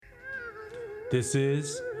This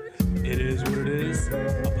is It Is What It Is,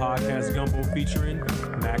 a podcast gumbo featuring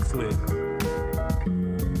Max Lit.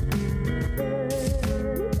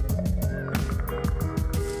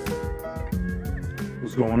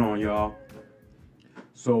 What's going on, y'all?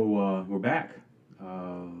 So, we're back.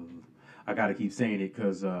 I gotta keep saying it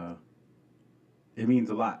because it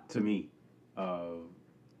means a lot to me. I'm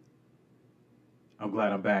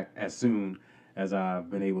glad I'm back as soon as I've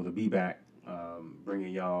been able to be back,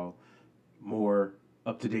 bringing y'all more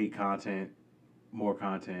up-to-date content, more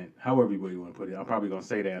content, however you want to put it. I'm probably going to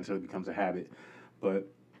say that until it becomes a habit.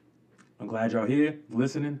 But I'm glad y'all here,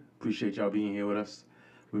 listening. Appreciate y'all being here with us,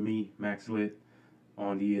 with me, Max Lit,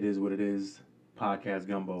 on the It Is What It Is podcast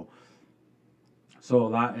gumbo. So a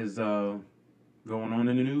lot is going on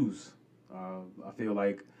in the news. I feel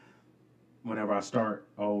like whenever I start,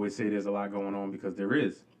 I always say there's a lot going on because there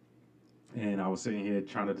is. And I was sitting here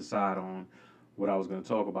trying to decide on what I was going to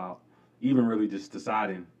talk about, even really just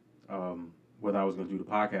deciding whether I was going to do the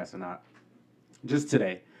podcast or not. Just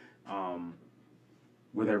today,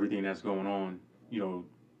 with everything that's going on, a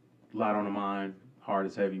lot on the mind, heart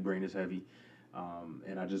is heavy, brain is heavy.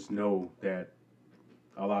 And I just know that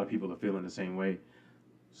a lot of people are feeling the same way.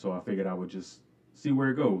 So I figured I would just see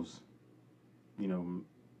where it goes.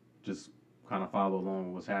 Just kind of follow along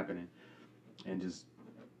with what's happening and just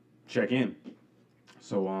check in.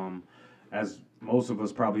 So, as most of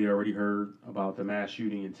us probably already heard about the mass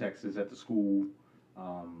shooting in Texas at the school,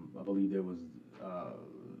 I believe there was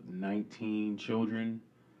 19 children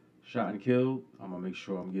shot and killed. I'm going to make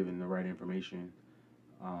sure I'm giving the right information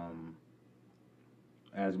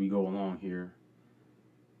as we go along here.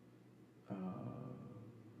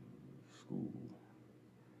 School.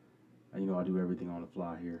 I do everything on the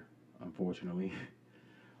fly here, unfortunately.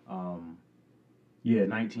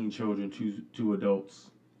 19 children, two adults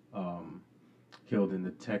killed in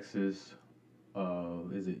the Texas,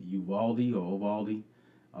 is it Uvalde or Uvalde?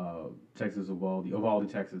 Texas,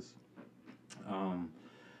 Uvalde, Texas.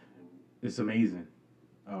 It's amazing.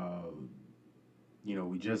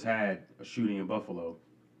 We just had a shooting in Buffalo,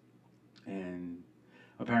 and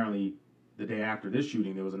apparently the day after this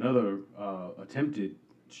shooting, there was another attempted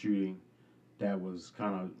shooting that was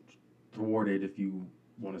kind of thwarted, if you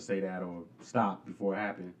want to say that, or stopped before it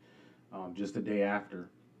happened, just the day after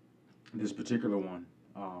this particular one.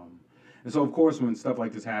 And so, of course, when stuff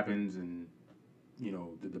like this happens and,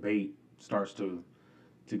 the debate starts to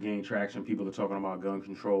gain traction, people are talking about gun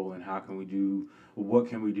control and what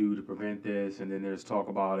can we do to prevent this? And then there's talk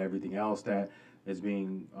about everything else that is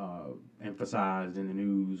being emphasized in the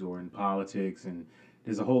news or in politics. And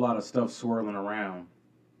there's a whole lot of stuff swirling around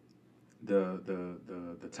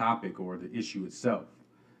the topic or the issue itself.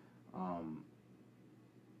 And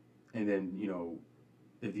then,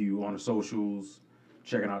 if you on the socials,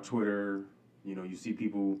 checking out Twitter, you see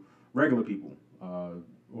people, regular people,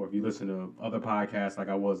 or if you listen to other podcasts like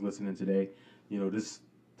I was listening today, this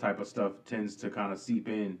type of stuff tends to kind of seep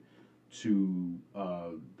in to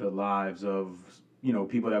the lives of,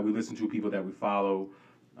 people that we listen to, people that we follow,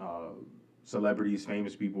 celebrities,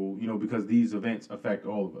 famous people, because these events affect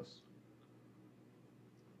all of us.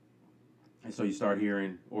 And so you start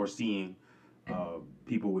hearing or seeing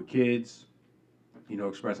people with kids,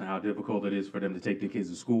 expressing how difficult it is for them to take their kids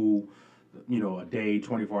to school, a day,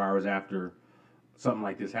 24 hours after something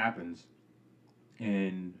like this happens.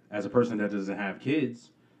 And as a person that doesn't have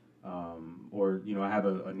kids, or, I have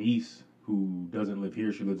a niece who doesn't live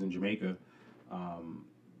here, she lives in Jamaica,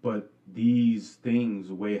 but these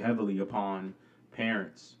things weigh heavily upon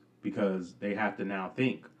parents because they have to now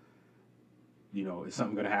think, is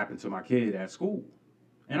something going to happen to my kid at school?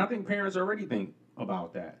 And I think parents already think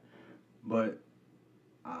about that. But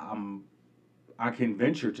I can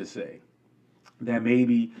venture to say that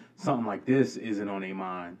maybe something like this isn't on their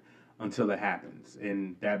mind until it happens.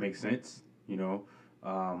 And that makes sense.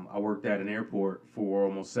 I worked at an airport for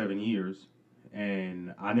almost 7 years,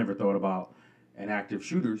 and I never thought about an active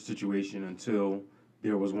shooter situation until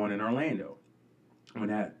there was one in Orlando. When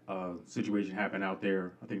that situation happened out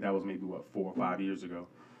there, I think that was maybe, 4 or 5 years ago.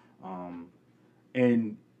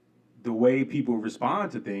 And the way people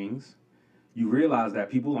respond to things, you realize that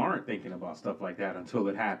people aren't thinking about stuff like that until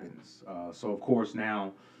it happens. So, of course,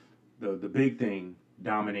 now the big thing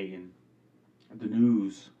dominating the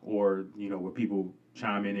news, or, where people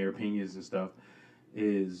chime in their opinions and stuff,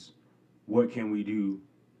 is what can we do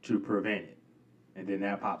to prevent it? And then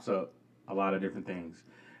that pops up a lot of different things.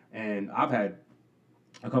 And I've had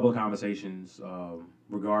a couple of conversations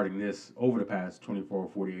regarding this over the past 24 or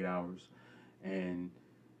 48 hours. And,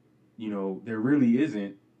 there really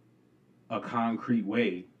isn't a concrete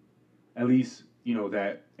way, at least,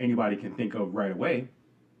 that anybody can think of right away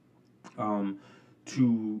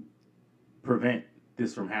to prevent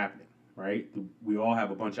this from happening, right? We all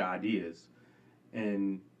have a bunch of ideas.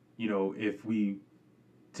 And, if we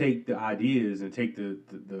take the ideas and take the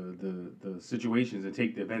situations and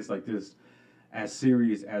take the events like this as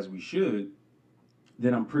serious as we should,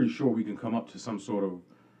 then I'm pretty sure we can come up to some sort of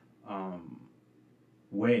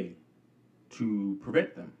way to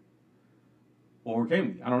prevent them. Or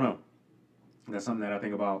can we? I don't know. That's something that I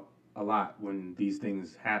think about a lot when these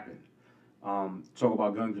things happen. Talk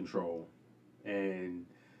about gun control. And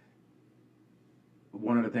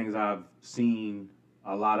one of the things I've seen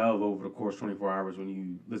a lot of over the course of 24 hours when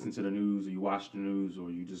you listen to the news or you watch the news or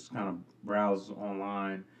you just kind of browse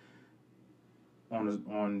online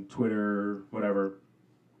on Twitter, whatever,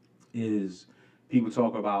 is people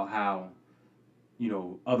talk about how,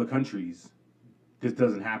 other countries, this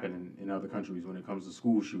doesn't happen in other countries when it comes to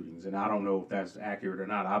school shootings. And I don't know if that's accurate or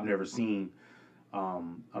not. I've never seen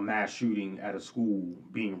a mass shooting at a school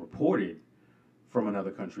being reported from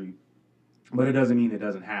another country, but it doesn't mean it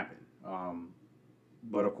doesn't happen.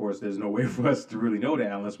 But of course, there's no way for us to really know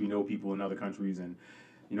that unless we know people in other countries. And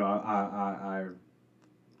I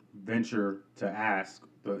venture to ask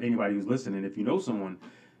anybody who's listening, if you know someone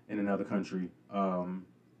in another country,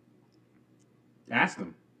 ask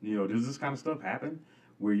them. Does this kind of stuff happen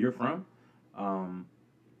where you're from?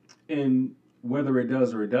 And whether it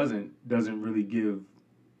does or it doesn't really give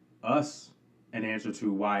us an answer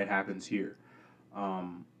to why it happens here.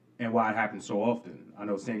 And why it happens so often. I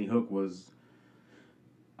know Sandy Hook was,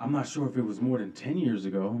 I'm not sure if it was more than 10 years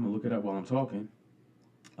ago. I'm going to look it up while I'm talking.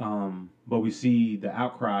 But we see the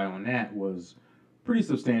outcry on that was pretty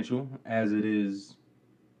substantial, as it is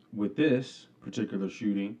with this particular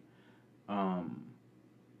shooting.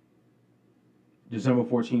 December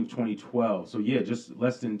 14th, 2012. So yeah, just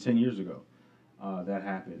less than 10 years ago that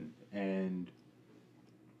happened. And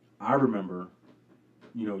I remember,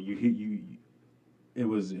 it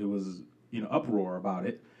was uproar about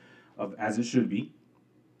it, as it should be.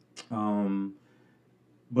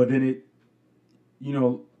 But then it,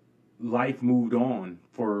 life moved on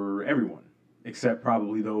for everyone, except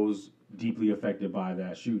probably those deeply affected by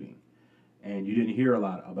that shooting. And you didn't hear a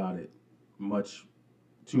lot about it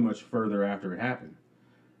too much further after it happened.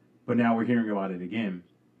 But now we're hearing about it again.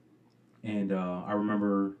 And I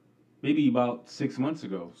remember maybe about 6 months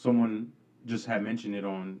ago, someone just had mentioned it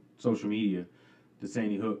on social media, the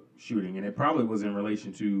Sandy Hook shooting. And it probably was in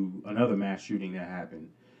relation to another mass shooting that happened.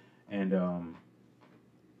 And,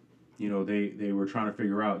 they were trying to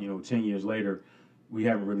figure out, 10 years later, we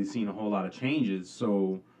haven't really seen a whole lot of changes.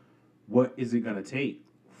 So what is it going to take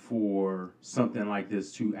for something like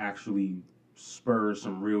this to actually spur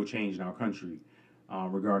some real change in our country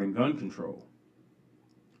regarding gun control?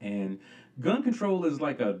 And gun control is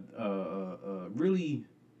like a really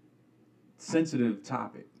sensitive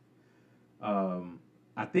topic.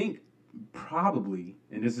 I think probably,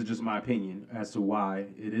 and this is just my opinion as to why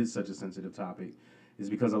it is such a sensitive topic, is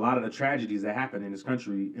because a lot of the tragedies that happen in this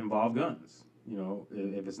country involve guns.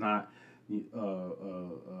 If it's not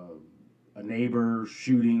a neighbor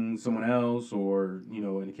shooting someone else, or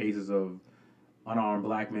in the cases of unarmed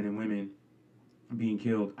black men and women being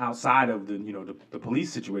killed outside of the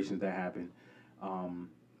police situations that happen,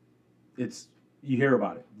 you hear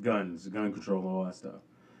about it, guns, gun control, all that stuff.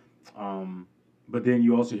 But then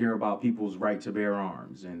you also hear about people's right to bear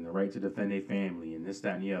arms and the right to defend their family and this,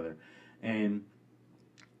 that, and the other. And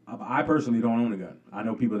I personally don't own a gun. I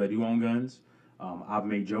know people that do own guns. I've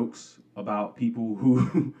made jokes about people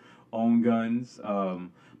who own guns,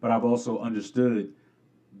 but I've also understood,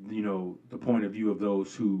 the point of view of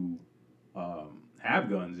those who have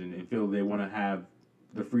guns and feel they want to have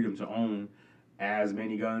the freedom to own as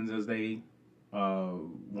many guns as they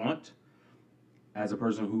want. As a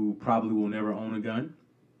person who probably will never own a gun,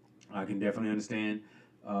 I can definitely understand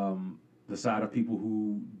the side of people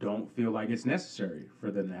who don't feel like it's necessary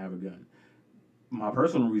for them to have a gun. My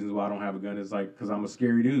personal reasons why I don't have a gun is because I'm a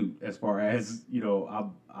scary dude. As far as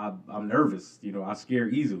I'm nervous. I scare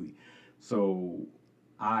easily, so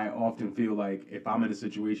I often feel like if I'm in a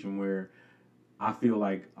situation where I feel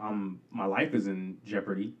like my life is in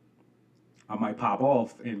jeopardy, I might pop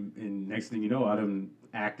off, and next thing you know, I done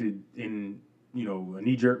acted in a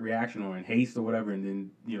knee-jerk reaction or in haste or whatever, and then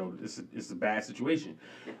it's a bad situation.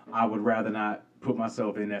 I would rather not put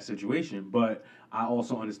myself in that situation, but I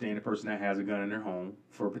also understand a person that has a gun in their home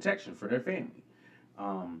for protection for their family.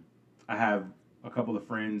 I have a couple of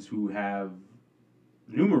friends who have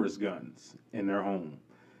numerous guns in their home,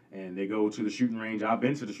 and they go to the shooting range. I've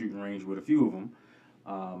been to the shooting range with a few of them,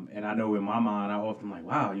 and I know in my mind I often like,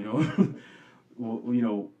 wow,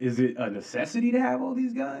 well, is it a necessity to have all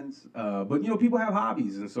these guns? But people have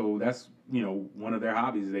hobbies, and so that's one of their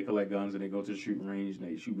hobbies. They collect guns and they go to the shooting range and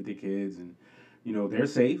they shoot with their kids, and they're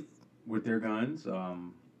safe with their guns.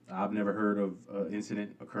 I've never heard of an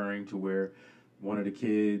incident occurring to where one of the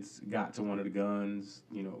kids got to one of the guns.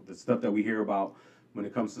 The stuff that we hear about when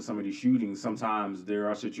it comes to some of these shootings. Sometimes there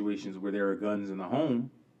are situations where there are guns in the home,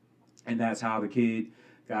 and that's how the kid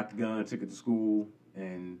got the gun, took it to school,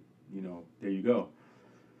 and there you go.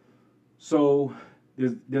 So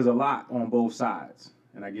there's a lot on both sides,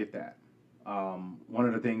 and I get that. One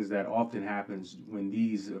of the things that often happens when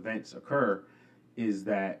these events occur is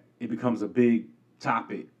that it becomes a big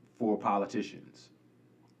topic for politicians.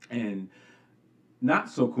 And not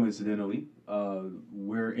so coincidentally,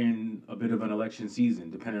 we're in a bit of an election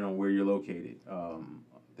season, depending on where you're located.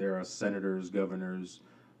 There are senators, governors,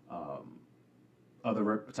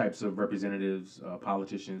 other types of representatives,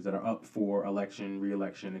 politicians that are up for election,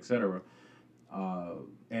 re-election, etc.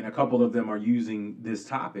 And a couple of them are using this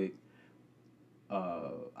topic.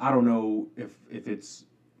 I don't know if it's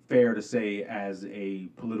fair to say as a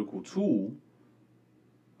political tool,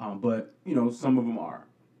 but some of them are.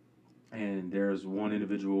 And there's one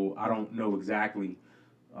individual, I don't know exactly.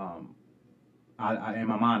 I in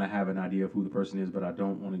my mind I have an idea of who the person is, but I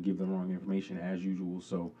don't want to give the wrong information as usual,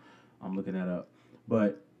 so I'm looking that up.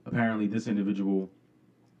 But apparently this individual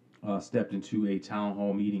stepped into a town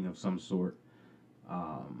hall meeting of some sort.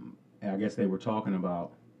 And I guess they were talking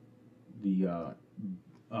about the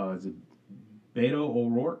is it Beto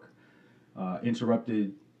O'Rourke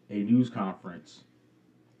interrupted a news conference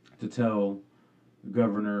to tell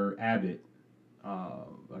Governor Abbott, I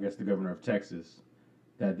guess the governor of Texas,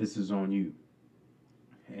 that this is on you.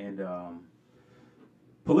 And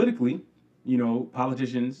politically,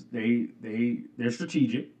 politicians, they're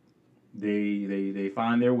strategic. They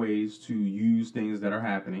find their ways to use things that are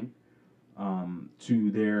happening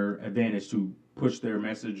to their advantage to push their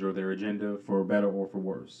message or their agenda for better or for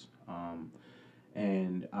worse.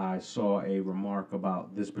 And I saw a remark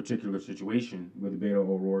about this particular situation with Beto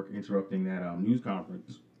O'Rourke interrupting that news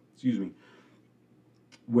conference,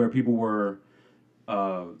 where people were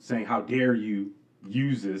saying, how dare you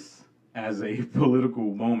use this as a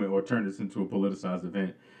political moment or turn this into a politicized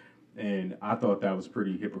event. And I thought that was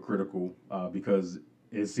pretty hypocritical because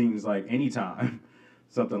it seems like anytime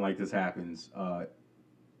something like this happens,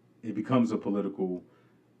 it becomes a political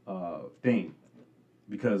thing,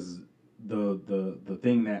 because the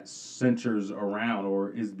thing that centers around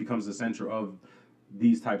or becomes the center of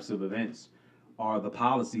these types of events are the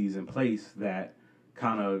policies in place that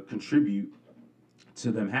kind of contribute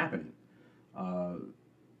to them happening.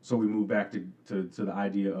 So we move back to the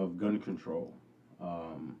idea of gun control.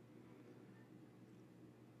 I'm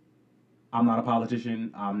not a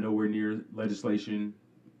politician. I'm nowhere near legislation.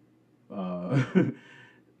 A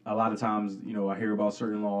lot of times, I hear about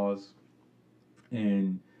certain laws,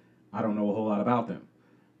 and I don't know a whole lot about them.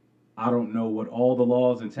 I don't know what all the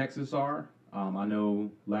laws in Texas are. I know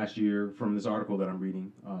last year from this article that I'm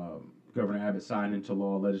reading, Governor Abbott signed into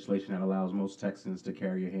law legislation that allows most Texans to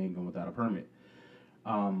carry a handgun without a permit.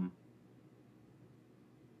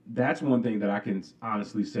 That's one thing that I can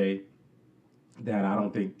honestly say that I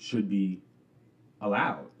don't think should be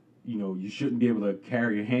allowed. You shouldn't be able to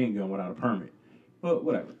carry a handgun without a permit. But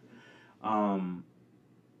whatever.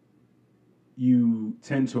 You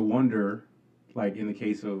tend to wonder, like in the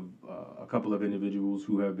case of a couple of individuals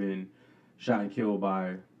who have been shot and killed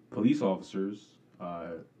by police officers,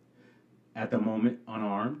 at the moment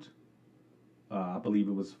unarmed. I believe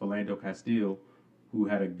it was Philando Castile, who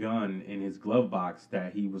had a gun in his glove box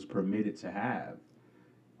that he was permitted to have,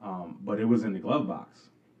 but it was in the glove box.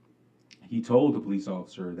 He told the police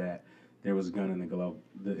officer that there was a gun in the glove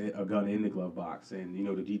box, and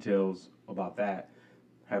the details about that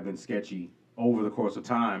have been sketchy over the course of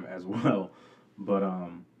time as well. But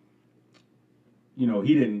he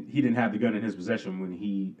didn't have the gun in his possession when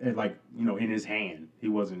he in his hand. He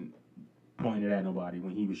wasn't pointed at nobody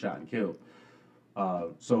when he was shot and killed.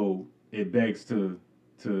 So it begs to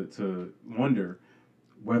wonder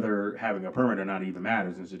whether having a permit or not even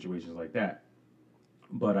matters in situations like that.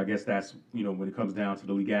 But I guess that's, when it comes down to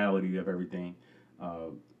the legality of everything,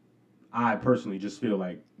 I personally just feel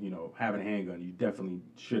like, having a handgun, you definitely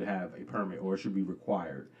should have a permit, or it should be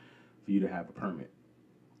required for you to have a permit.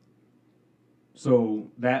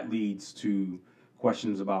 So that leads to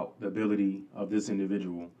questions about the ability of this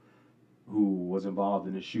individual who was involved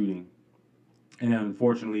in the shooting. And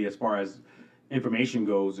unfortunately, as far as information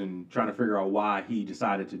goes and trying to figure out why he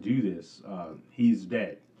decided to do this, he's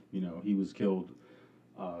dead. He was killed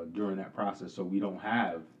during that process, so we don't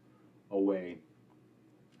have a way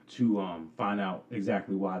to find out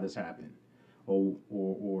exactly why this happened,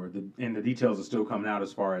 or the details are still coming out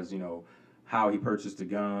as far as how he purchased the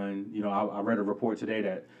gun. I read a report today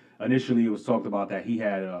that initially it was talked about that he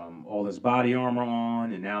had all his body armor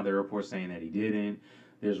on, and now there are reports saying that he didn't.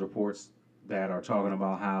 There's reports that are talking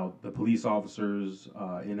about how the police officers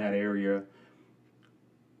in that area,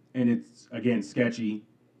 and it's again sketchy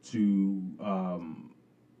to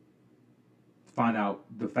find out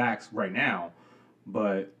the facts right now,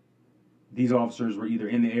 but these officers were either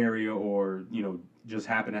in the area or just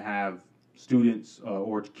happened to have students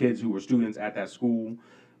or kids who were students at that school.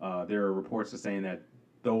 There are reports saying that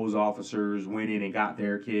those officers went in and got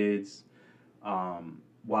their kids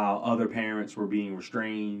while other parents were being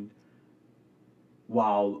restrained,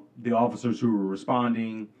 while the officers who were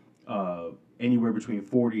responding anywhere between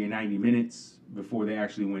 40 and 90 minutes before they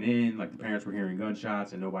actually went in, like the parents were hearing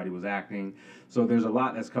gunshots and nobody was acting. So there's a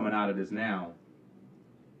lot that's coming out of this now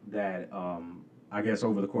that I guess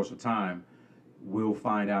over the course of time we'll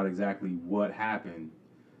find out exactly what happened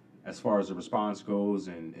as far as the response goes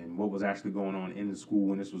and what was actually going on in the school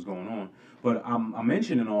when this was going on. But I'm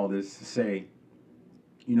mentioning all this to say,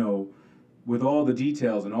 with all the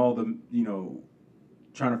details and all the,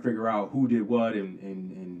 trying to figure out who did what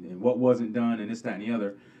and what wasn't done and this, that, and the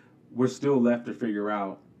other, we're still left to figure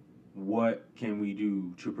out what can we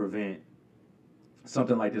do to prevent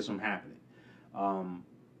something like this from happening.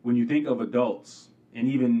 When you think of adults, and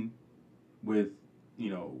even with,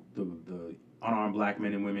 the unarmed black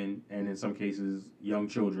men and women, and in some cases, young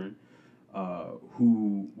children,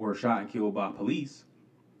 who were shot and killed by police,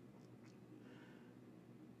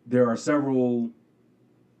 there are several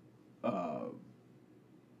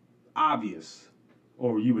obvious,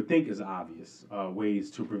 or you would think is obvious, ways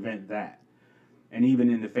to prevent that. And even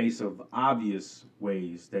in the face of obvious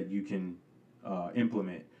ways that you can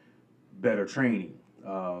implement better training,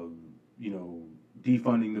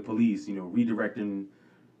 defunding the police, redirecting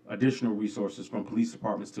additional resources from police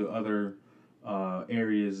departments to other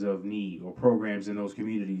areas of need or programs in those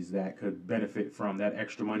communities that could benefit from that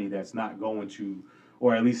extra money that's not going to,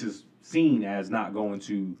 or at least is seen as not going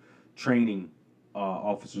to training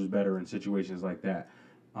officers better in situations like that.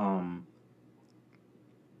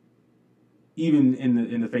 Even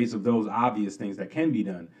in the face of those obvious things that can be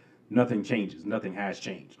done, nothing changes. Nothing has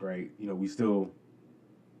changed, right? We still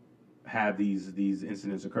have these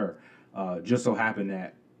incidents occur. Just so happened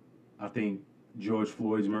that I think George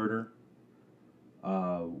Floyd's murder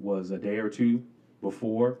was a day or two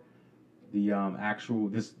before the actual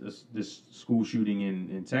this school shooting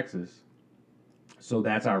in Texas. So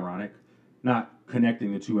that's ironic. Not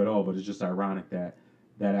connecting the two at all, but it's just ironic that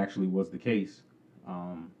actually was the case.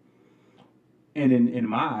 And in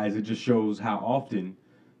my eyes, it just shows how often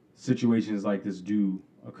situations like this do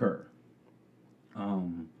occur.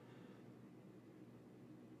 And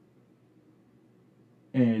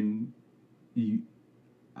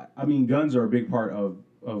guns are a big part of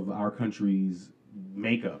our country's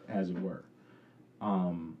makeup, as it were.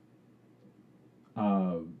 I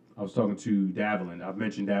was talking to Davlin. I've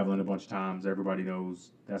mentioned Davlin a bunch of times. Everybody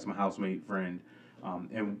knows that's my housemate friend.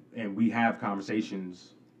 And we have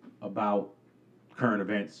conversations about current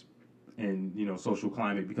events and, social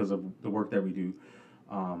climate because of the work that we do.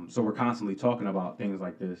 So we're constantly talking about things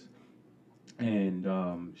like this. And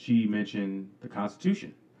she mentioned the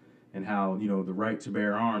Constitution and how, the right to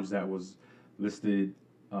bear arms that was listed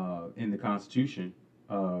in the Constitution.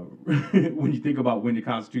 When you think about when the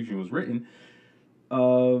Constitution was written,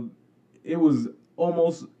 it was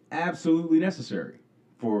almost absolutely necessary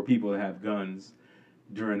for people to have guns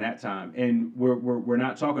during that time. And we're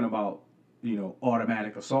not talking about,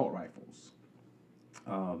 automatic assault rifles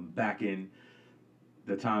back in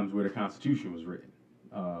the times where the Constitution was written.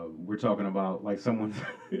 We're talking about, like, someone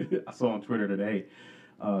I saw on Twitter today,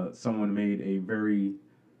 someone made a very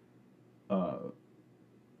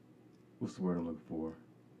what's the word I'm looking for?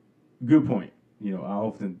 Good point. I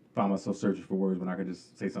often find myself searching for words when I could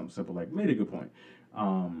just say something simple like, made a good point.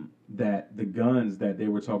 That the guns that they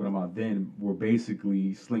were talking about then were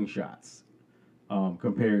basically slingshots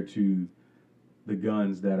compared to the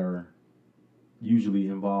guns that are usually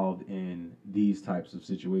involved in these types of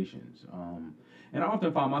situations. And I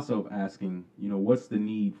often find myself asking, what's the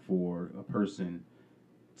need for a person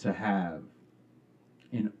to have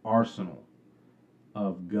an arsenal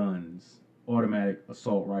of guns, automatic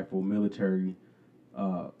assault rifle, military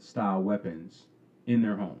style weapons in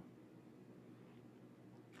their home?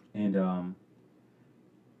 And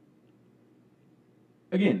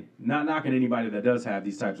again, not knocking anybody that does have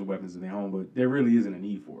these types of weapons in their home, but there really isn't a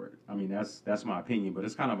need for it. I mean, that's my opinion, but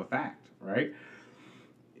it's kind of a fact, right?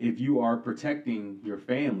 If you are protecting your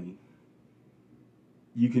family,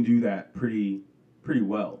 you can do that pretty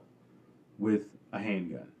well with a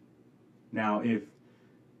handgun. Now, if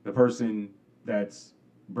the person that's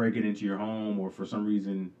breaking into your home or for some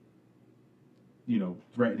reason,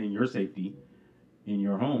 threatening your safety in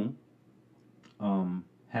your home,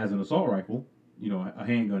 has an assault rifle, a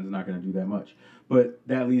handgun is not going to do that much. But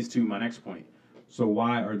that leads to my next point. So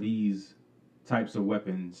why are these types of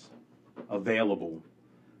weapons available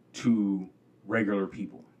to regular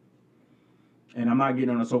people? And I'm not getting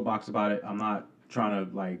on a soapbox about it. I'm not trying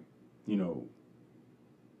to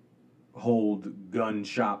hold gun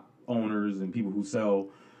shop owners and people who sell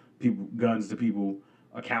guns to people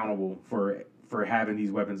accountable for having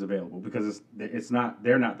these weapons available, because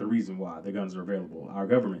they're not the reason why the guns are available. Our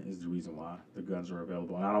government is the reason why the guns are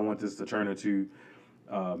available. And I don't want this to turn into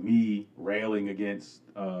me railing against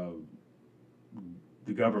the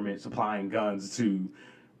government supplying guns to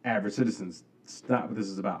average citizens. It's not what this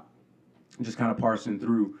is about. Just kind of parsing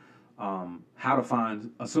through how to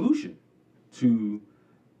find a solution to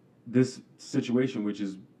this situation, which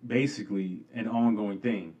is basically an ongoing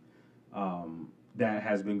thing that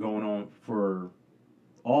has been going on for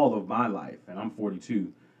all of my life. And I'm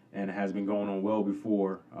 42, and it has been going on well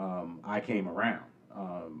before I came around.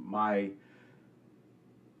 My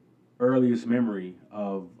earliest memory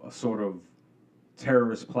of a sort of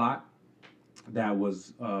terrorist plot that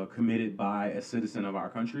was committed by a citizen of our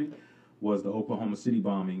country was the Oklahoma City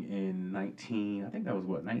bombing in 1990.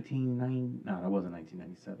 No, that wasn't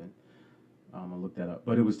 1997. I'm gonna look that up,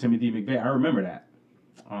 but it was Timothy McVeigh. I remember that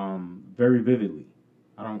very vividly.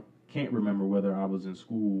 Can't remember whether I was in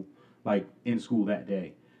school that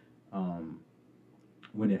day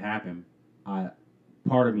when it happened.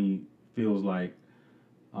 Part of me feels like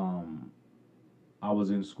I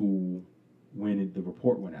was in school when the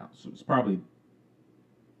report went out, so it's probably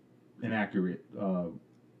an accurate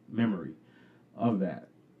memory of that.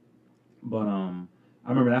 But I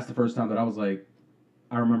remember that's the first time that I was like,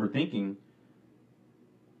 I remember thinking,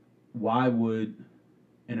 why would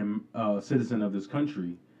a citizen of this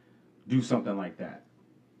country do something like that?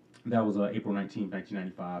 That was April 19th,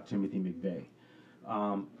 1995, Timothy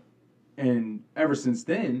McVeigh. And ever since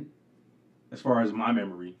then, as far as my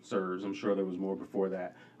memory serves, I'm sure there was more before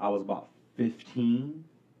that. I was about 15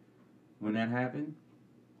 when that happened.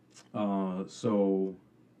 So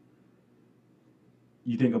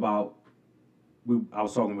you think about, I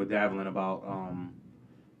was talking with Davlin about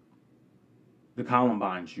the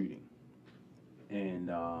Columbine shooting and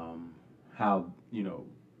how,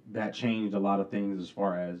 that changed a lot of things as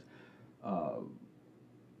far as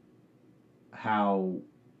how,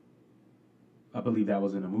 I believe that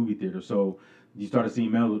was in a movie theater. So you started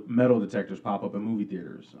seeing metal detectors pop up in movie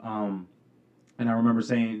theaters. And I remember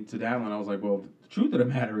saying to Davlin, I was like, well, the truth of the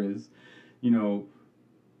matter is,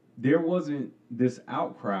 there wasn't this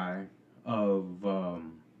outcry of,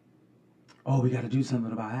 we got to do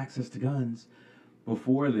something about access to guns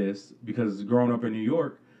before this, because growing up in New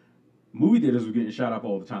York, movie theaters were getting shot up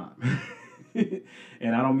all the time.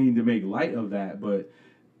 And I don't mean to make light of that, but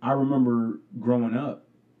I remember growing up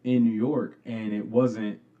in New York, and it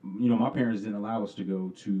wasn't, my parents didn't allow us to go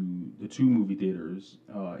to the two movie theaters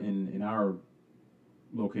in our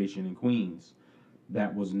location in Queens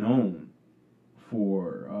that was known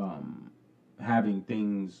for having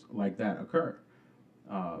things like that occur.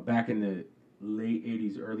 Back in the late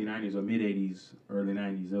 80s, early 90s, or mid 80s, early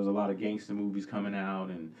 90s, there was a lot of gangster movies coming out,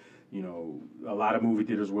 and a lot of movie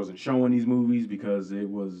theaters wasn't showing these movies because it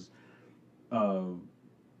was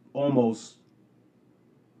almost,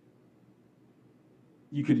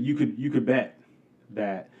 you could bet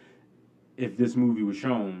that if this movie was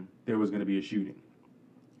shown, there was going to be a shooting,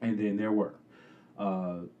 and then there were.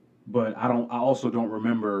 But I also don't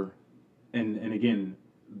remember, and again,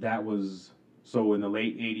 that was, so in the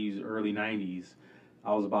late 80s, early 90s,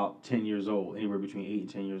 I was about 10 years old, anywhere between 8 and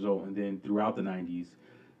 10 years old. And then throughout the 90s,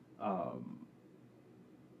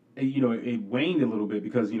 it waned a little bit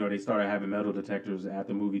because, they started having metal detectors at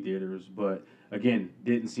the movie theaters. But again,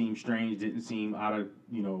 didn't seem strange, didn't seem out of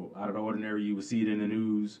the ordinary. You would see it in the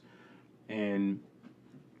news. And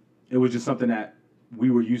it was just something that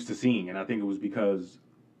we were used to seeing. And I think it was because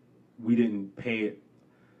we didn't pay it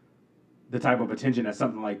the type of attention that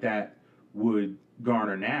something like that would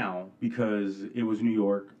garner now, because it was New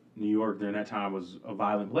York. New York during that time was a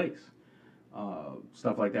violent place.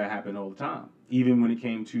 Stuff like that happened all the time. Even when it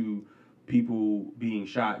came to people being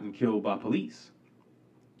shot and killed by police.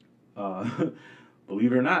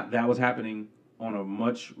 Believe it or not, that was happening on a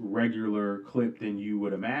much regular clip than you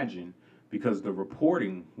would imagine, because the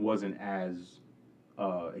reporting wasn't as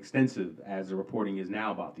extensive as the reporting is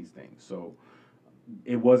now about these things. So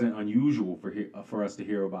it wasn't unusual for us to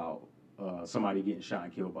hear about somebody getting shot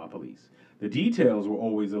and killed by police. The details were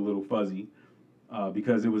always a little fuzzy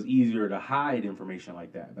because it was easier to hide information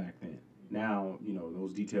like that back then. Now,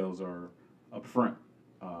 those details are up front,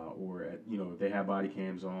 or if they have body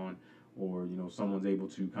cams on, or someone's able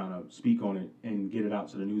to kind of speak on it and get it out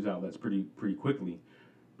to the news outlets pretty quickly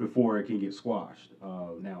before it can get squashed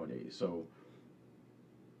nowadays. So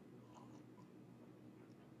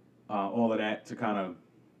all of that to kind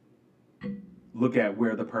of look at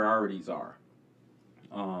where the priorities are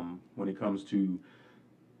when it comes to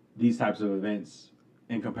these types of events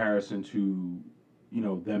in comparison to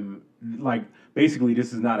them. Like, basically,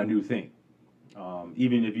 this is not a new thing.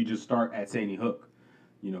 Even if you just start at Sandy Hook,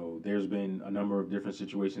 there's been a number of different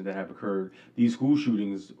situations that have occurred. These school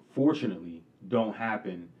shootings, fortunately, don't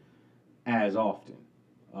happen as often,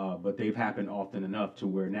 but they've happened often enough to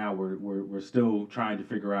where now we're still trying to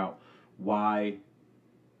figure out why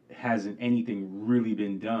hasn't anything really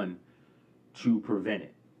been done to prevent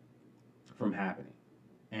it from happening.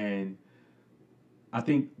 And I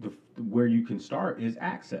think where you can start is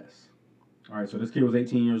access. All right, so this kid was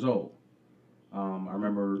 18 years old. I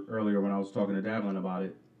remember earlier when I was talking to Davlin about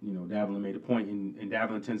it, Davlin made a point, and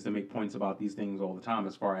Davlin tends to make points about these things all the time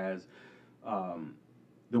as far as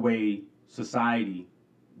the way society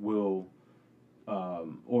will,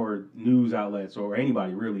 or news outlets, or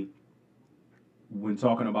anybody really, when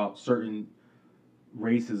talking about certain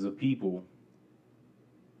races of people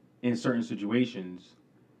in certain situations,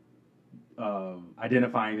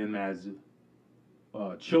 identifying them as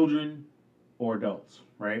children or adults,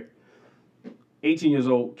 right? 18 years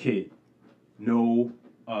old kid, no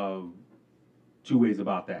two ways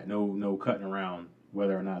about that. No cutting around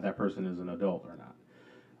whether or not that person is an adult or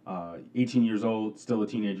not. 18 years old, still a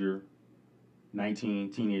teenager.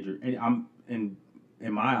 19, teenager, and I'm in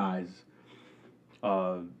my eyes,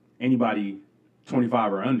 anybody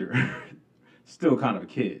 25 or under, still kind of a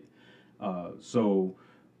kid. So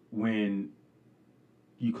when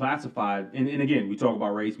you classify, and again, we talk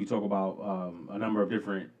about race, we talk about a number of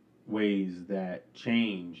different ways that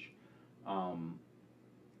change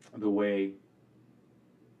the way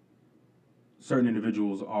certain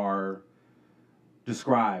individuals are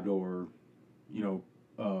described, or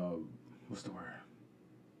what's the word?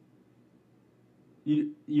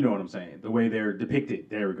 You know what I'm saying? The way they're depicted.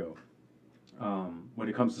 There we go. When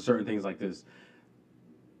it comes to certain things like this,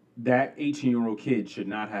 that 18-year-old kid should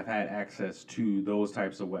not have had access to those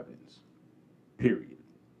types of weapons. Period.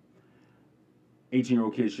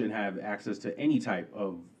 18-year-old kids shouldn't have access to any type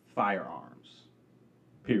of firearms.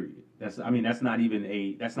 Period. That's not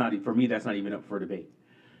for me. That's not even up for debate.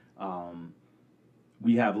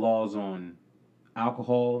 We have laws on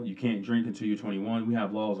alcohol. You can't drink until you're 21. We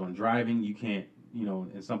have laws on driving. You can't.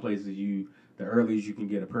 In some places, the earliest you can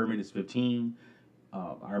get a permit is 15.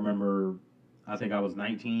 I remember, I think I was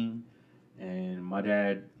 19, and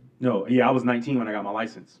I was 19 when I got my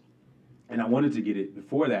license. And I wanted to get it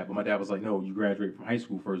before that, but my dad was like, no, you graduate from high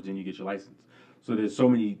school first, then you get your license. So there's so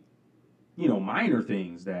many, minor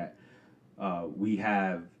things that we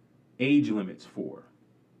have age limits for.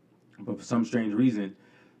 But for some strange reason,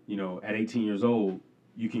 at 18 years old,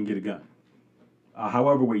 you can get a gun.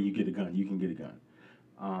 However way you get a gun, you can get a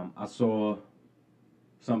gun. I saw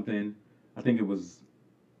something, I think it was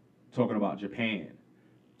talking about Japan,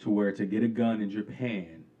 to where to get a gun in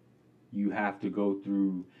Japan, you have to go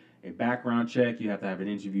through a background check. You have to have an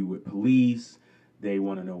interview with police. They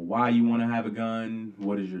want to know why you want to have a gun.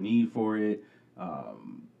 What is your need for it?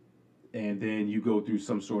 And then you go through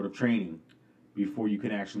some sort of training before you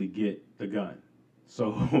can actually get the gun.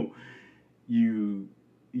 So you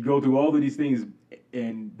go through all of these things,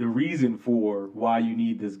 and the reason for why you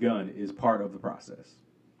need this gun is part of the process,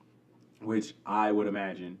 which I would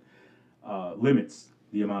imagine limits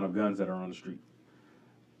the amount of guns that are on the street.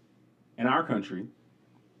 In our country,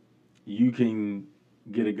 you can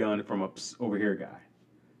get a gun from a over here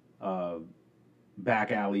guy,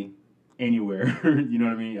 back alley, anywhere. You know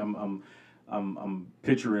what I mean? I'm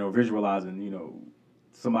picturing or visualizing,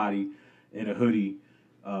 somebody in a hoodie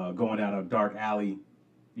going down a dark alley,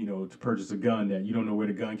 to purchase a gun that you don't know where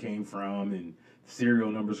the gun came from and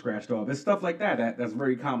serial number scratched off. It's stuff like that. That's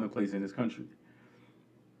very commonplace in this country.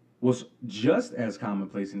 What's just as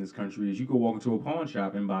commonplace in this country is you go walk into a pawn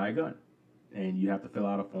shop and buy a gun, and you have to fill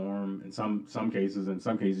out a form in some cases. In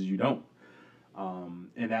some cases, you don't.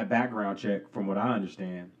 And that background check, from what I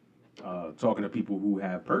understand, talking to people who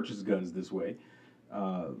have purchased guns this way,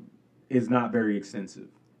 is not very extensive.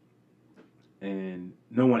 And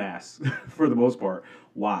no one asks, for the most part,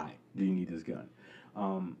 why do you need this gun?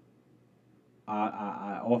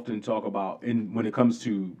 I often talk about, when it comes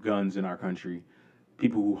to guns in our country,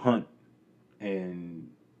 people who hunt, and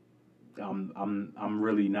I'm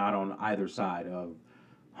really not on either side of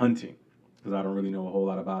hunting because I don't really know a whole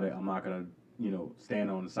lot about it. I'm not gonna stand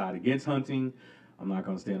on the side against hunting. I'm not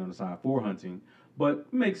gonna stand on the side for hunting. But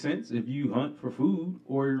it makes sense if you hunt for food,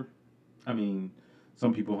 or I mean,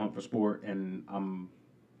 some people hunt for sport, and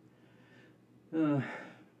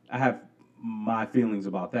I have my feelings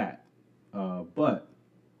about that. But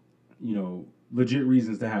legit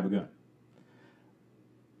reasons to have a gun.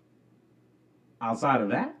 Outside of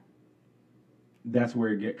that, that's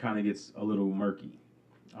where it kind of gets a little murky.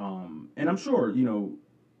 And I'm sure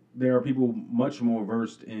there are people much more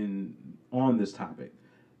versed on this topic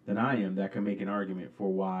than I am that can make an argument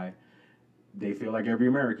for why they feel like every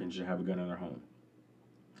American should have a gun in their home.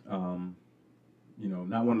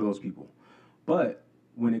 Not one of those people. But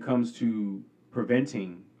when it comes to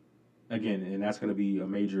preventing, again, and that's going to be a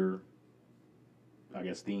major, I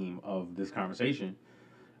guess, theme of this conversation.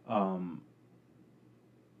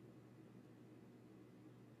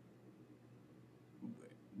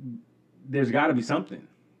 There's got to be something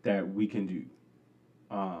that we can do.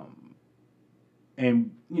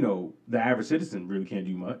 And the average citizen really can't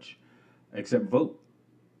do much except vote.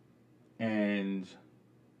 And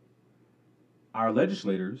our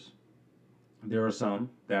legislators, there are some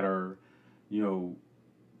that are,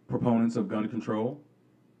 proponents of gun control,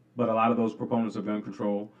 but a lot of those proponents of gun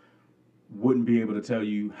control wouldn't be able to tell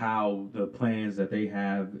you how the plans that they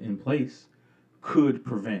have in place could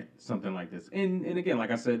prevent something like this. And again,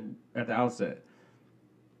 like I said at the outset,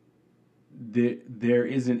 there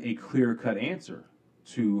isn't a clear-cut answer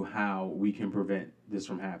to how we can prevent this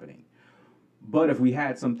from happening. But if we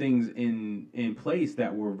had some things in place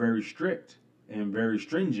that were very strict and very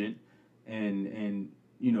stringent and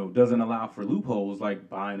doesn't allow for loopholes like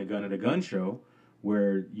buying a gun at a gun show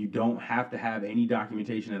where you don't have to have any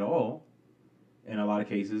documentation at all in a lot of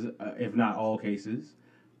cases, if not all cases,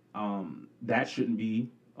 that shouldn't be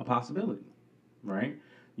a possibility, right?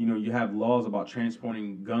 You have laws about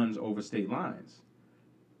transporting guns over state lines.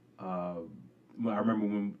 I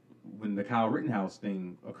remember when the Kyle Rittenhouse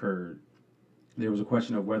thing occurred, there was a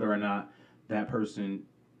question of whether or not that person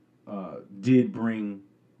did bring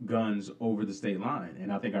guns over the state line.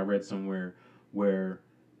 And I think I read somewhere where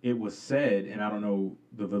it was said, and I don't know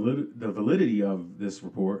the validity of this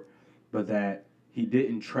report, but that he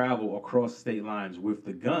didn't travel across state lines with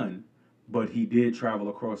the gun, but he did travel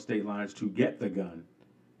across state lines to get the gun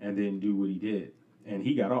and then do what he did. And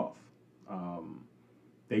he got off.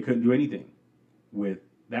 They couldn't do anything with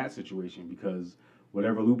that situation because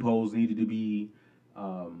whatever loopholes needed to be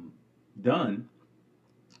done,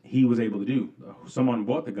 he was able to do. Someone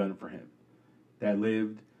bought the gun for him that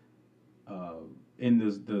lived in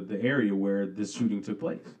the area where this shooting took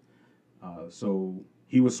place. So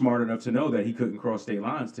he was smart enough to know that he couldn't cross state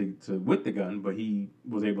lines to with the gun, but he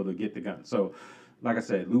was able to get the gun. So, like I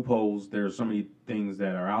said, loopholes, there's so many things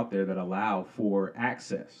that are out there that allow for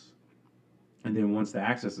access. And then once the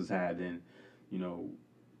access is had, then,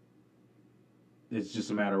 it's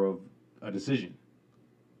just a matter of a decision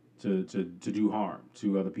to do harm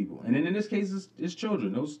to other people. And then in this case, it's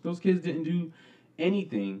children. Those kids didn't do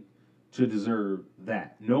anything to deserve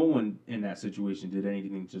that. No one in that situation did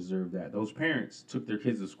anything to deserve that. Those parents took their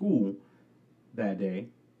kids to school that day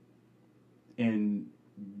and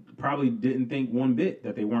probably didn't think one bit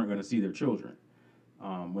that they weren't going to see their children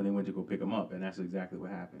when they went to go pick them up. And that's exactly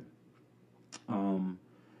what happened.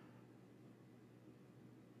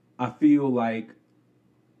 I feel like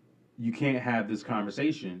you can't have this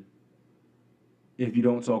conversation if you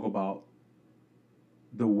don't talk about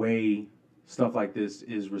the way stuff like this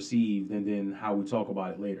is received and then how we talk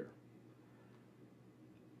about it later.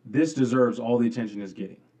 This deserves all the attention it's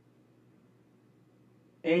getting.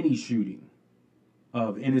 Any shooting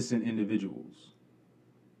of innocent individuals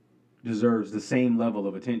deserves the same level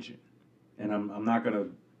of attention. And I'm not going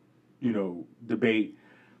to, debate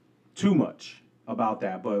too much about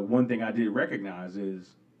that. But one thing I did recognize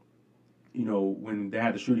is, when they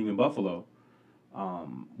had the shooting in Buffalo,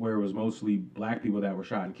 where it was mostly black people that were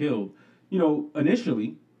shot and killed,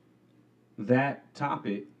 initially that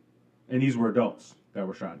topic, and these were adults that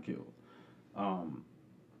were shot and killed,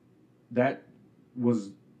 that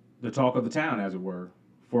was the talk of the town, as it were,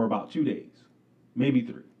 for about 2 days, maybe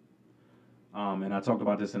 3. And I talked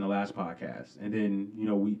about this in the last podcast. And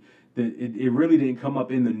then, it really didn't come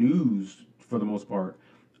up in the news for the most part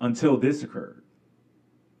until this occurred.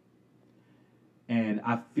 And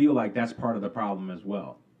I feel like that's part of the problem as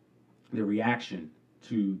well. The reaction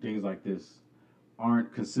to things like this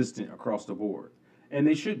aren't consistent across the board. And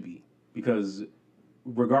they should be. because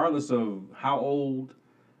regardless of how old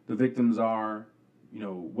the victims are,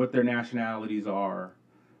 what their nationalities are,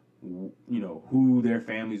 who their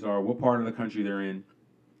families are, what part of the country they're in,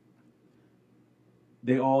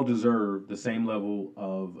 they all deserve the same level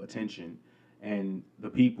of attention, and the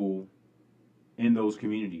people in those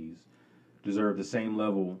communities deserve the same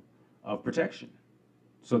level of protection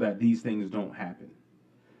so that these things don't happen.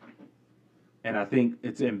 And I think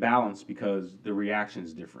it's imbalanced because the reaction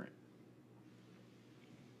is different.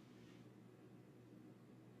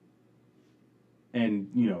 And,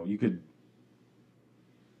 you could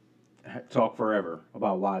talk forever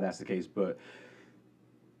about why that's the case, but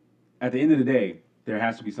at the end of the day, there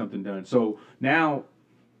has to be something done. So now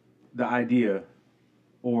the idea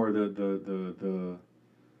or the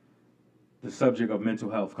subject of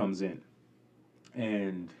mental health comes in.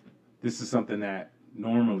 And this is something that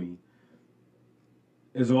normally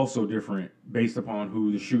is also different based upon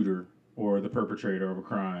who the shooter or the perpetrator of a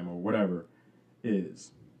crime or whatever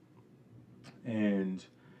is. And,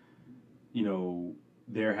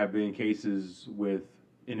 there have been cases with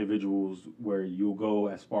individuals where you'll go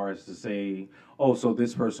as far as to say, oh, so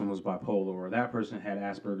this person was bipolar, or that person had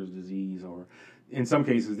Asperger's disease, or in some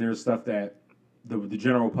cases there's stuff that the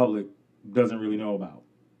general public doesn't really know about.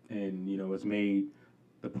 And, it's made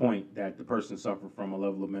the point that the person suffered from a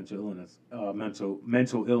level of mental illness.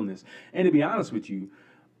 And to be honest with you,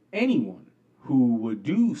 anyone who would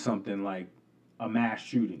do something like a mass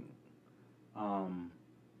shooting,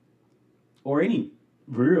 or any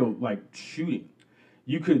real shooting,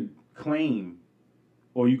 you could claim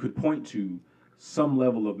or you could point to some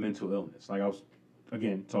level of mental illness. Like I was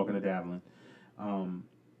again talking to Davlin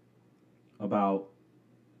about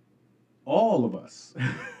all of us,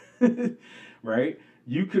 right?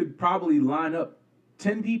 You could probably line up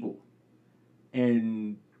 10 people,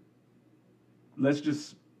 and let's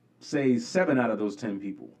just say 7 out of those 10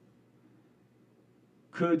 people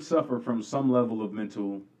could suffer from some level of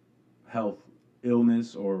mental health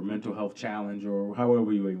illness or mental health challenge, or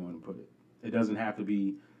however you want to put it. It doesn't have to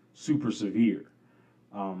be super severe.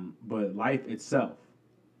 But life itself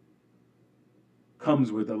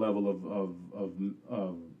comes with a level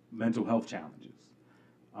of mental health challenges.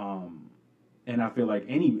 And I feel like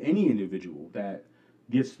any individual that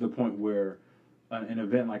gets to the point where an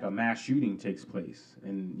event like a mass shooting takes place,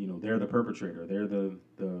 and they're the perpetrator, they're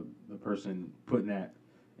the person putting that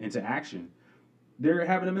into action, they're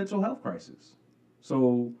having a mental health crisis.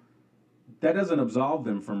 So that doesn't absolve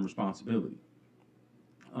them from responsibility.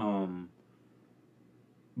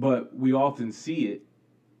 But we often see it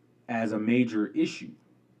as a major issue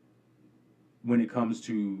when it comes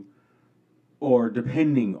to, or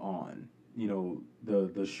depending on,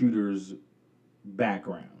 the shooter's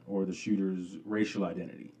background or the shooter's racial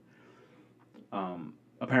identity.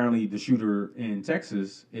 Apparently, the shooter in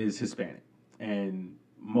Texas is Hispanic, and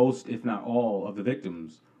most, if not all, of the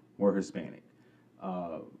victims were Hispanic.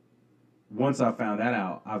 Once I found that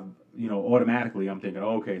out, automatically I'm thinking,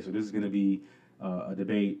 oh, okay, so this is going to be a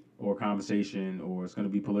debate or conversation, or it's going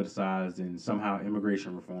to be politicized, and somehow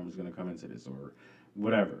immigration reform is going to come into this, or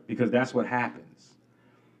whatever, because that's what happens.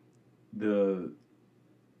 The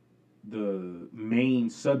main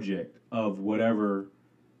subject of whatever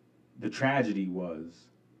the tragedy was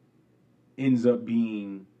ends up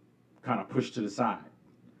being kind of pushed to the side,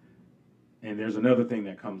 and there's another thing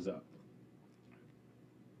that comes up,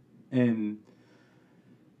 and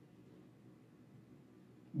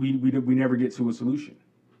we never get to a solution.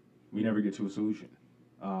 We never get to a solution,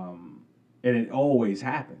 and it always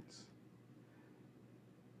happens.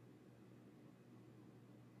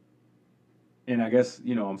 And I guess,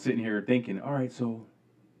 I'm sitting here thinking, all right, so,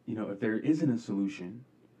 if there isn't a solution,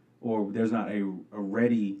 or there's not a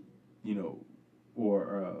ready,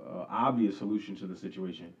 or a obvious solution to the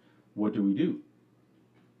situation, what do we do?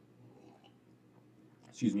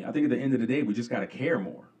 Excuse me. I think at the end of the day, we just got to care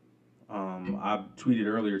more. I tweeted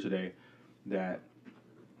earlier today that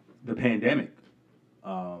the pandemic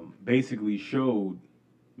basically showed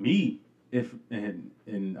me, and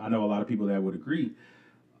I know a lot of people that would agree,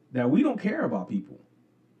 that we don't care about people.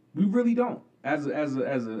 We really don't. As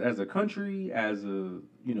a country,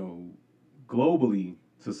 globally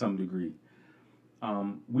to some degree,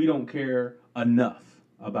 we don't care enough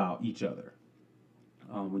about each other.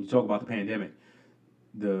 When you talk about the pandemic,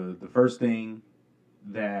 the first thing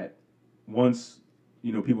that once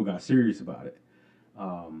people got serious about it,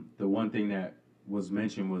 the one thing that was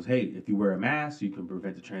mentioned was, hey, if you wear a mask, you can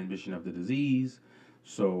prevent the transmission of the disease.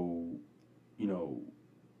 So,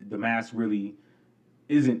 the mask really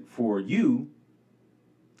isn't for you.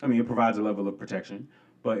 I mean, it provides a level of protection,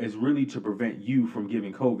 but it's really to prevent you from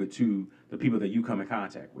giving COVID to the people that you come in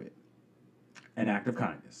contact with. An act of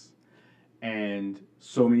kindness. And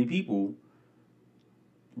so many people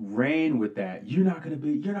ran with that. You're not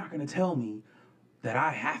gonna tell me that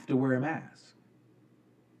I have to wear a mask.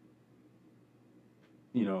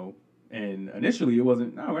 You know, and initially it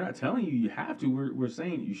wasn't, no, we're not telling you have to. We're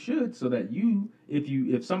saying you should, so that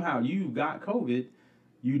if somehow you got COVID,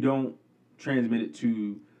 you don't transmit it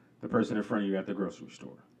to the person in front of you at the grocery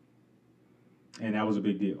store. And that was a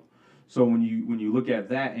big deal. So when you look at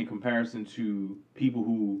that in comparison to people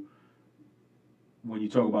who, when you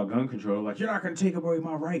talk about gun control, like, you're not going to take away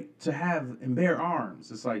my right to have and bear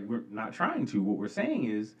arms. It's like, we're not trying to. What we're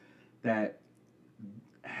saying is that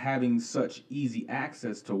having such easy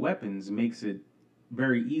access to weapons makes it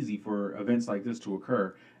very easy for events like this to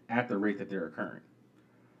occur at the rate that they're occurring.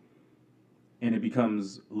 And it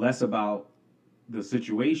becomes less about the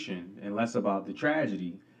situation and less about the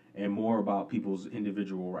tragedy and more about people's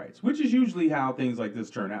individual rights, which is usually how things like this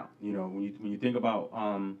turn out. You know, when you think about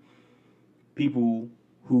people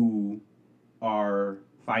who are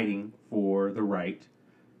fighting for the right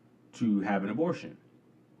to have an abortion,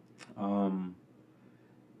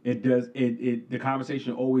 the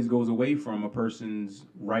conversation always goes away from a person's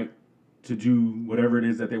right to do whatever it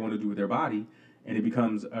is that they want to do with their body, and it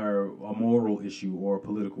becomes a moral issue or a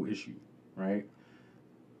political issue, right?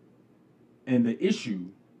 And the issue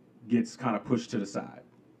gets kind of pushed to the side.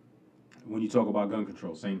 When you talk about gun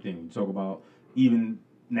control, same thing. When you talk about, even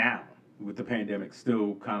now with the pandemic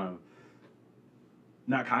still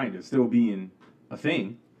still being a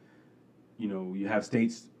thing, you know, you have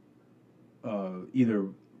states either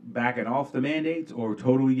backing off the mandates or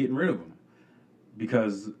totally getting rid of them,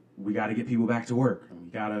 because we got to get people back to work and we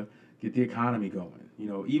got to get the economy going. You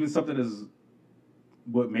know, even something as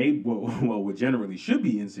what generally should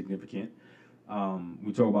be insignificant.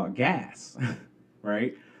 We talk about gas,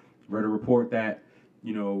 right? Read a report that,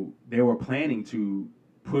 you know, they were planning to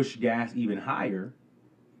push gas even higher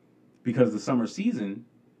because the summer season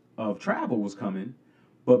of travel was coming,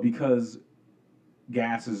 but because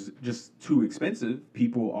gas is just too expensive,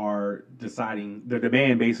 people are deciding, the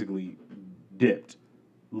demand basically dipped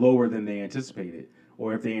lower than they anticipated,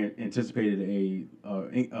 or if they anticipated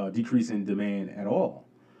a decrease in demand at all.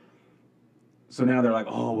 So now they're like,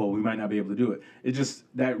 oh, well, we might not be able to do it.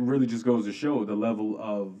 That really just goes to show the level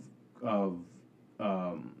of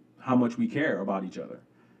how much we care about each other.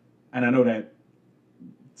 And I know that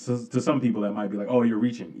to some people that might be like, oh, you're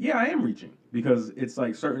reaching. Yeah, I am reaching, because it's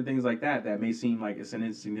like certain things like that may seem like it's an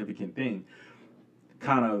insignificant thing,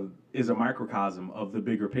 kind of is a microcosm of the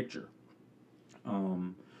bigger picture.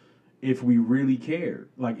 If we really cared,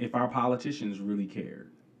 like if our politicians really cared,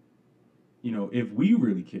 you know, if we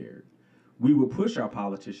really cared, we would push our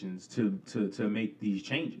politicians to make these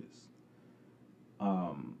changes.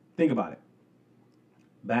 Think about it.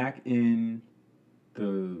 Back in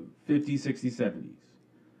the 50s, 60s, 70s,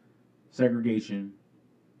 segregation,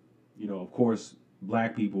 you know, of course,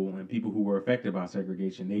 black people and people who were affected by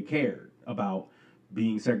segregation, they cared about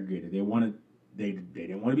being segregated. They didn't want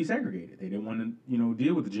to be segregated. They didn't want to, you know,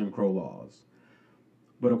 deal with the Jim Crow laws.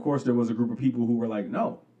 But of course, there was a group of people who were like,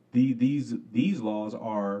 no, these laws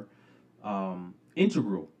are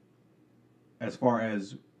integral as far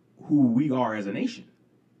as who we are as a nation,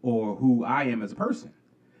 or who I am as a person.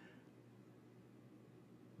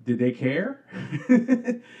 Did they care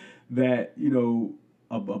that, you know,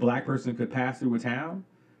 a black person could pass through a town,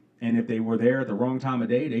 and if they were there at the wrong time of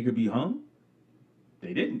day, they could be hung?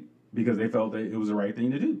 They didn't, because they felt that it was the right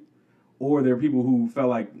thing to do. Or there are people who felt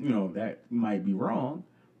like, you know, that might be wrong,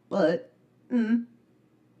 but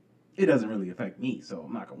it doesn't really affect me, so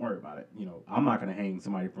I'm not going to worry about it. You know, I'm not going to hang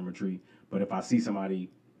somebody from a tree, but if I see somebody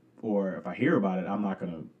or if I hear about it, I'm not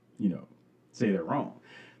going to, you know, say they're wrong.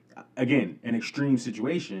 Again, an extreme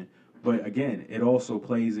situation, but again, it also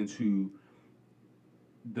plays into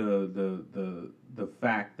the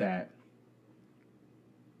fact that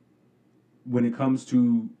when it comes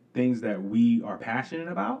to things that we are passionate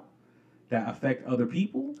about that affect other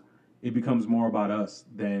people, it becomes more about us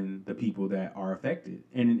than the people that are affected.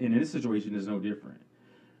 And in this situation, it's no different.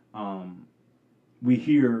 We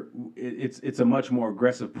hear it's a much more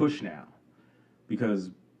aggressive push now,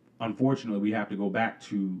 because unfortunately we have to go back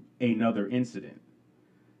to another incident.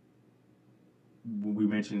 We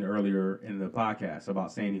mentioned earlier in the podcast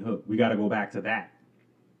about Sandy Hook. We got to go back to that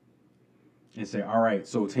and say, all right,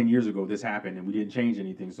 so 10 years ago this happened and we didn't change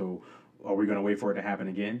anything, so are we going to wait for it to happen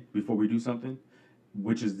again before we do something?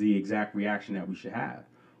 Which is the exact reaction that we should have.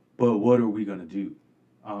 But what are we going to do?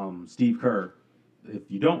 Steve Kerr, if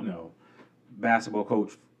you don't know, basketball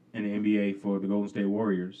coach in the NBA for the Golden State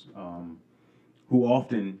Warriors, who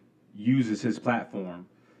often uses his platform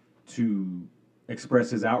to express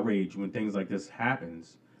his outrage when things like this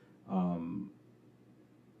happens,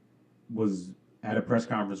 was at a press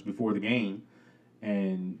conference before the game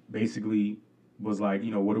and basically was like,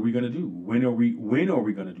 what are we going to do? When are we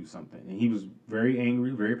going to do something? And he was very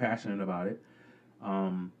angry, very passionate about it.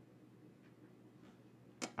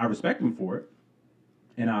 I respect him for it,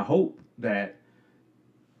 and I hope that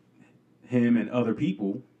him and other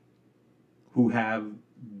people who have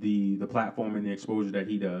the platform and the exposure that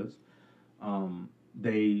he does,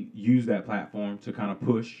 they use that platform to kind of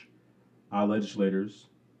push our legislators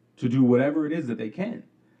to do whatever it is that they can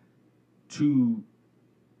to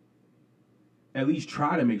at least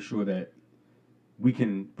try to make sure that we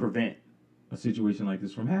can prevent a situation like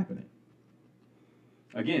this from happening.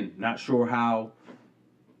 Again, not sure how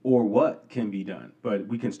or what can be done, but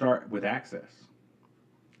we can start with access.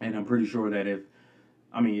 And I'm pretty sure that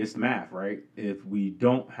it's the math, right? If we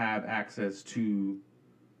don't have access to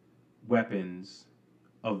weapons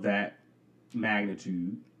of that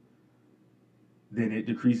magnitude, then it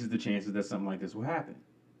decreases the chances that something like this will happen.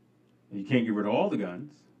 And you can't get rid of all the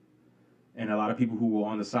guns. And a lot of people who are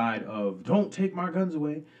on the side of, don't take my guns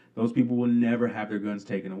away, those people will never have their guns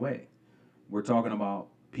taken away. We're talking about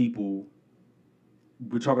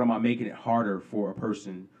making it harder for a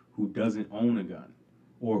person who doesn't own a gun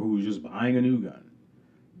or who's just buying a new gun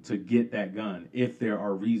to get that gun if there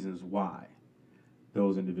are reasons why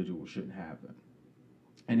those individuals shouldn't have them.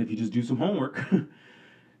 And if you just do some homework,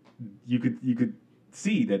 you could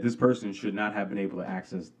see that this person should not have been able to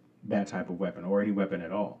access that type of weapon or any weapon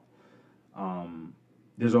at all.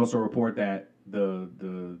 There's also a report that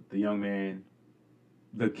the young man,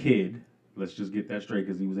 the kid, let's just get that straight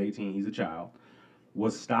because he was 18, he's a child,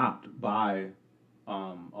 was stopped by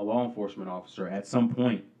a law enforcement officer at some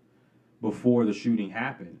point before the shooting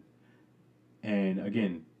happened. And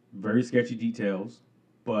again, very sketchy details,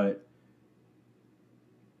 but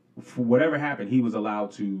for whatever happened, he was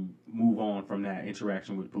allowed to move on from that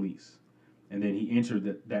interaction with police. And then he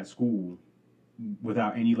entered that school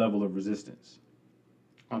without any level of resistance.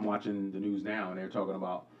 I'm watching the news now, and they're talking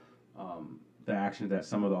about the action that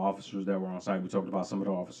some of the officers that were on site. We talked about some of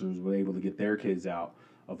the officers were able to get their kids out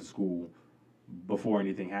of the school before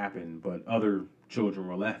anything happened, but other children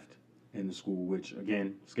were left in the school, which,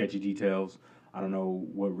 again, sketchy details. I don't know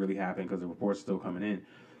what really happened because the report's still coming in.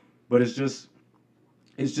 But it's just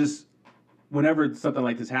whenever something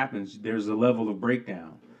like this happens, there's a level of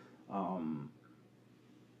breakdown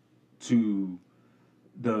to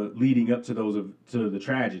the leading up to the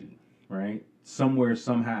tragedy, right? Somewhere,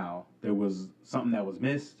 somehow, there was something that was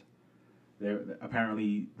missed. There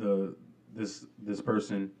apparently this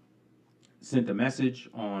person sent a message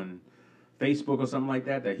on Facebook or something like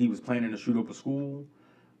that he was planning to shoot up a school.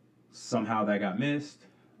 Somehow that got missed.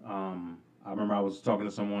 I remember I was talking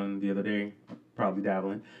to someone the other day, probably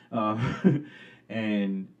dabbling,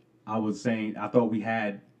 and I was saying I thought we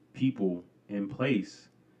had people in place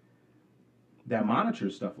that monitor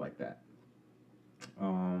stuff like that.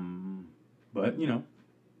 But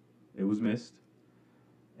it was missed,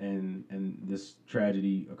 and this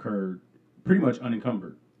tragedy occurred pretty much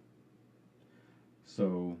unencumbered.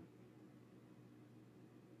 So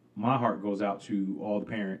my heart goes out to all the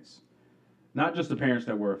parents, not just the parents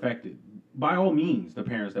that were affected. By all means, the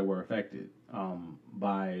parents that were affected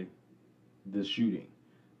by this shooting,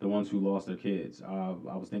 the ones who lost their kids. I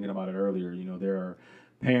was thinking about it earlier. There are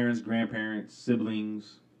parents, grandparents,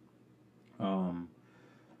 siblings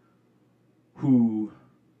who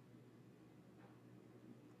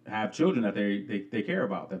have children that they care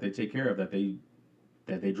about, that they take care of, that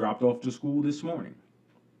they dropped off to school this morning,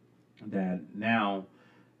 that now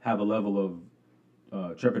have a level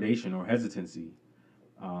of trepidation or hesitancy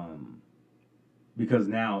because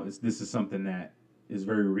now this is something that is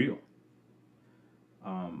very real.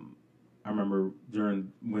 I remember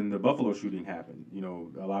when the Buffalo shooting happened,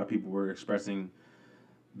 a lot of people were expressing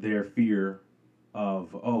their fear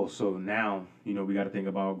of, so now, we got to think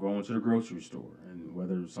about going to the grocery store and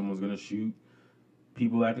whether someone's going to shoot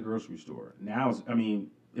people at the grocery store. Now,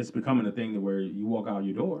 it's becoming a thing to where you walk out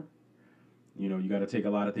your door, you got to take a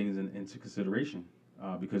lot of things into consideration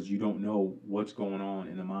because you don't know what's going on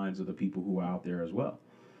in the minds of the people who are out there as well.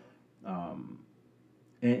 And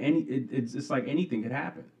it's like anything could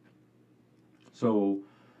happen. So,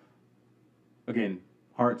 again,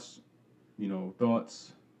 hearts,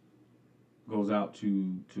 thoughts goes out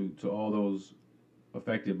to all those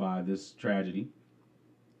affected by this tragedy.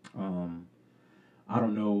 I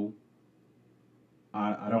don't know.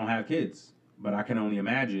 I don't have kids, but I can only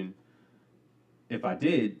imagine if I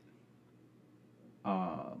did,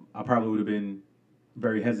 I probably would have been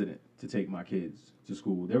very hesitant to take my kids to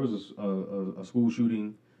school. There was a school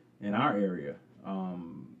shooting in our area,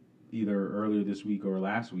 either earlier this week or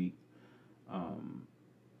last week.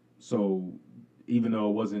 So even though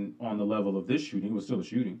it wasn't on the level of this shooting, it was still a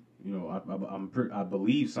shooting. You know, I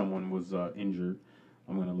believe someone was injured.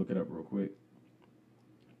 I'm gonna look it up real quick.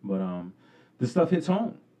 But this stuff hits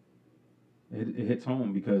home. It hits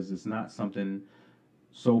home because it's not something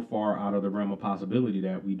so far out of the realm of possibility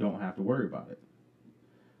that we don't have to worry about it.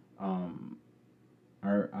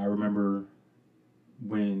 I remember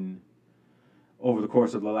when over the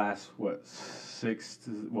course of the last it's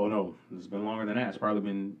been longer than that. It's probably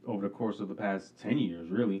been over the course of the past 10 years,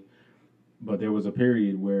 really. But there was a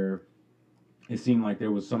period where it seemed like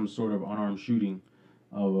there was some sort of unarmed shooting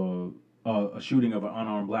of a shooting of an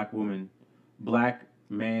unarmed black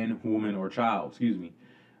man, woman, or child,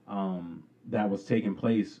 that was taking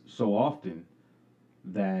place so often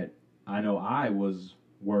that I know I was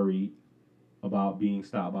worried about being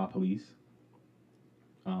stopped by police,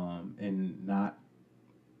 and not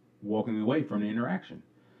walking away from the interaction.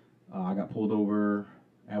 I got pulled over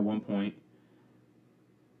at one point,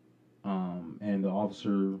 and the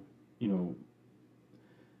officer, you know,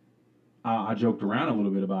 I joked around a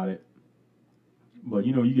little bit about it, but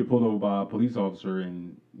you know, you get pulled over by a police officer,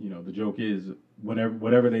 and you know, the joke is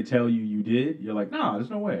whatever they tell you did, you're like, nah, there's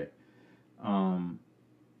no way.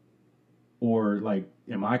 Or like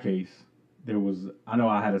in my case, I know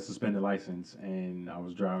I had a suspended license and I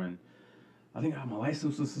was driving. I think my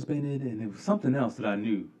license was suspended and it was something else that I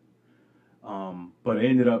knew. But I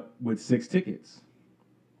ended up with 6 tickets.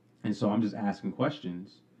 And so I'm just asking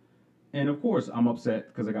questions. And of course, I'm upset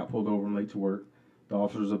because I got pulled over and late to work. The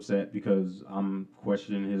officer's upset because I'm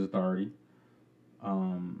questioning his authority.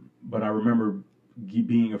 But I remember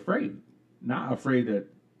being afraid. Not afraid that,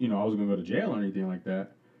 you know, I was going to go to jail or anything like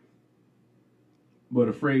that. But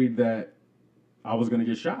afraid that I was going to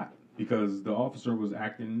get shot because the officer was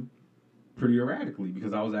acting pretty erratically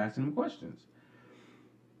because I was asking him questions.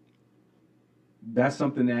 That's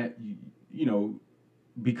something that, you know,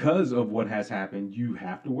 because of what has happened, you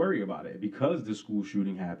have to worry about it. Because the school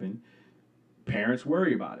shooting happened, parents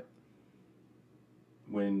worry about it.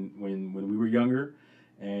 When we were younger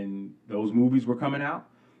and those movies were coming out,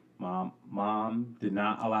 mom did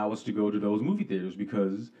not allow us to go to those movie theaters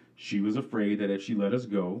because she was afraid that if she let us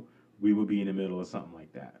go, we would be in the middle of something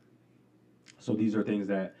like that. So these are things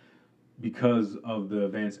that, because of the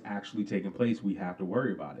events actually taking place, we have to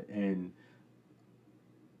worry about it. And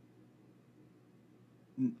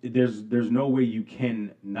there's no way you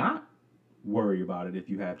can not worry about it if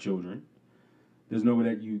you have children. There's no way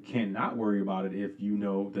that you cannot worry about it if you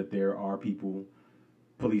know that there are people,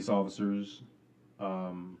 police officers,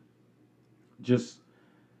 I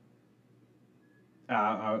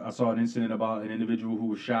saw an incident about an individual who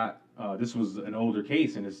was shot. This was an older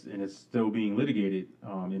case, and it's still being litigated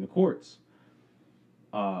in the courts.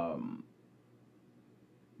 But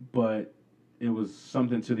it was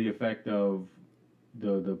something to the effect of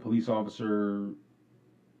the police officer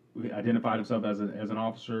identified himself as an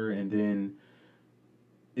officer, and then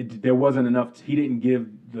there wasn't enough. He didn't give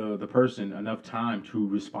the person enough time to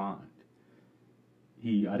respond.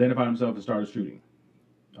 He identified himself and started shooting.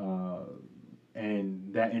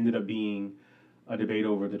 And that ended up being a debate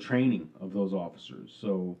over the training of those officers.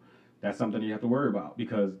 So that's something you have to worry about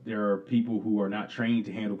because there are people who are not trained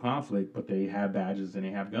to handle conflict, but they have badges and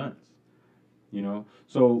they have guns. You know?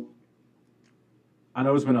 So I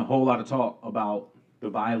know there's been a whole lot of talk about the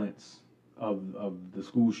violence of the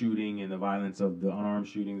school shooting and the violence of the unarmed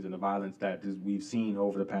shootings and the violence that we've seen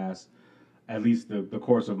over the past, at least the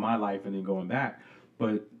course of my life and then going back.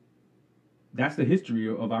 But that's the history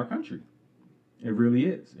of our country. It really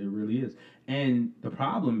is. It really is. And the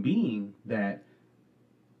problem being that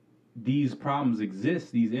these problems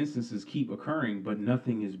exist, these instances keep occurring, but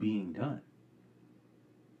nothing is being done.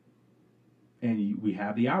 And we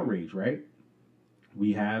have the outrage, right?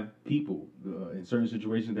 We have people. In certain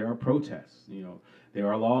situations, there are protests. You know, there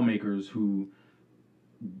are lawmakers who,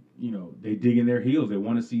 you know, they dig in their heels. They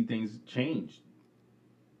want to see things changed.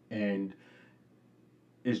 And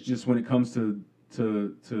it's just when it comes to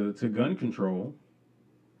gun control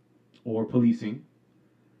or policing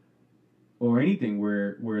or anything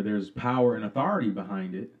where there's power and authority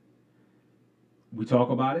behind it, we talk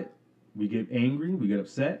about it, we get angry, we get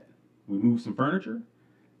upset, we move some furniture,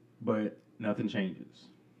 but nothing changes.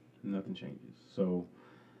 Nothing changes. So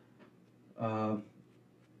I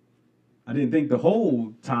I didn't think the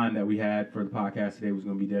whole time that we had for the podcast today was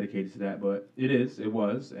going to be dedicated to that, but it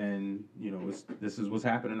was, and this is what's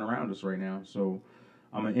happening around us right now. So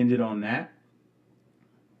I'm gonna end it on that.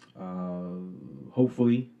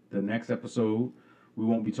 Hopefully, the next episode we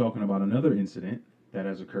won't be talking about another incident that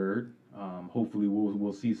has occurred. Hopefully,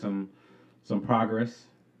 we'll see some progress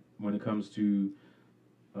when it comes to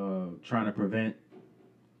trying to prevent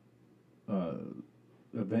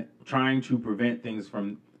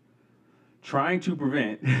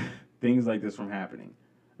things like this from happening.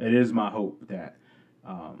 It is my hope that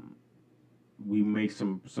we make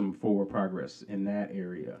some forward progress in that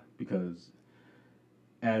area, because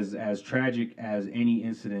as tragic as any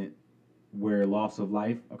incident where loss of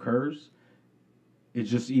life occurs, it's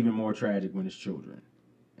just even more tragic when it's children,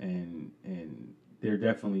 and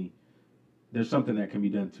there's something that can be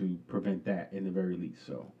done to prevent that in the very least.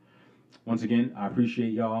 So once again, I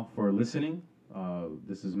appreciate y'all for listening.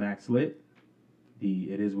 This is Max Lit.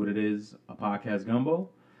 It Is What It Is, a podcast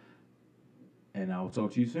gumbo. And I will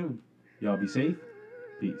talk to you soon. Y'all be safe.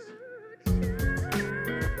 Peace.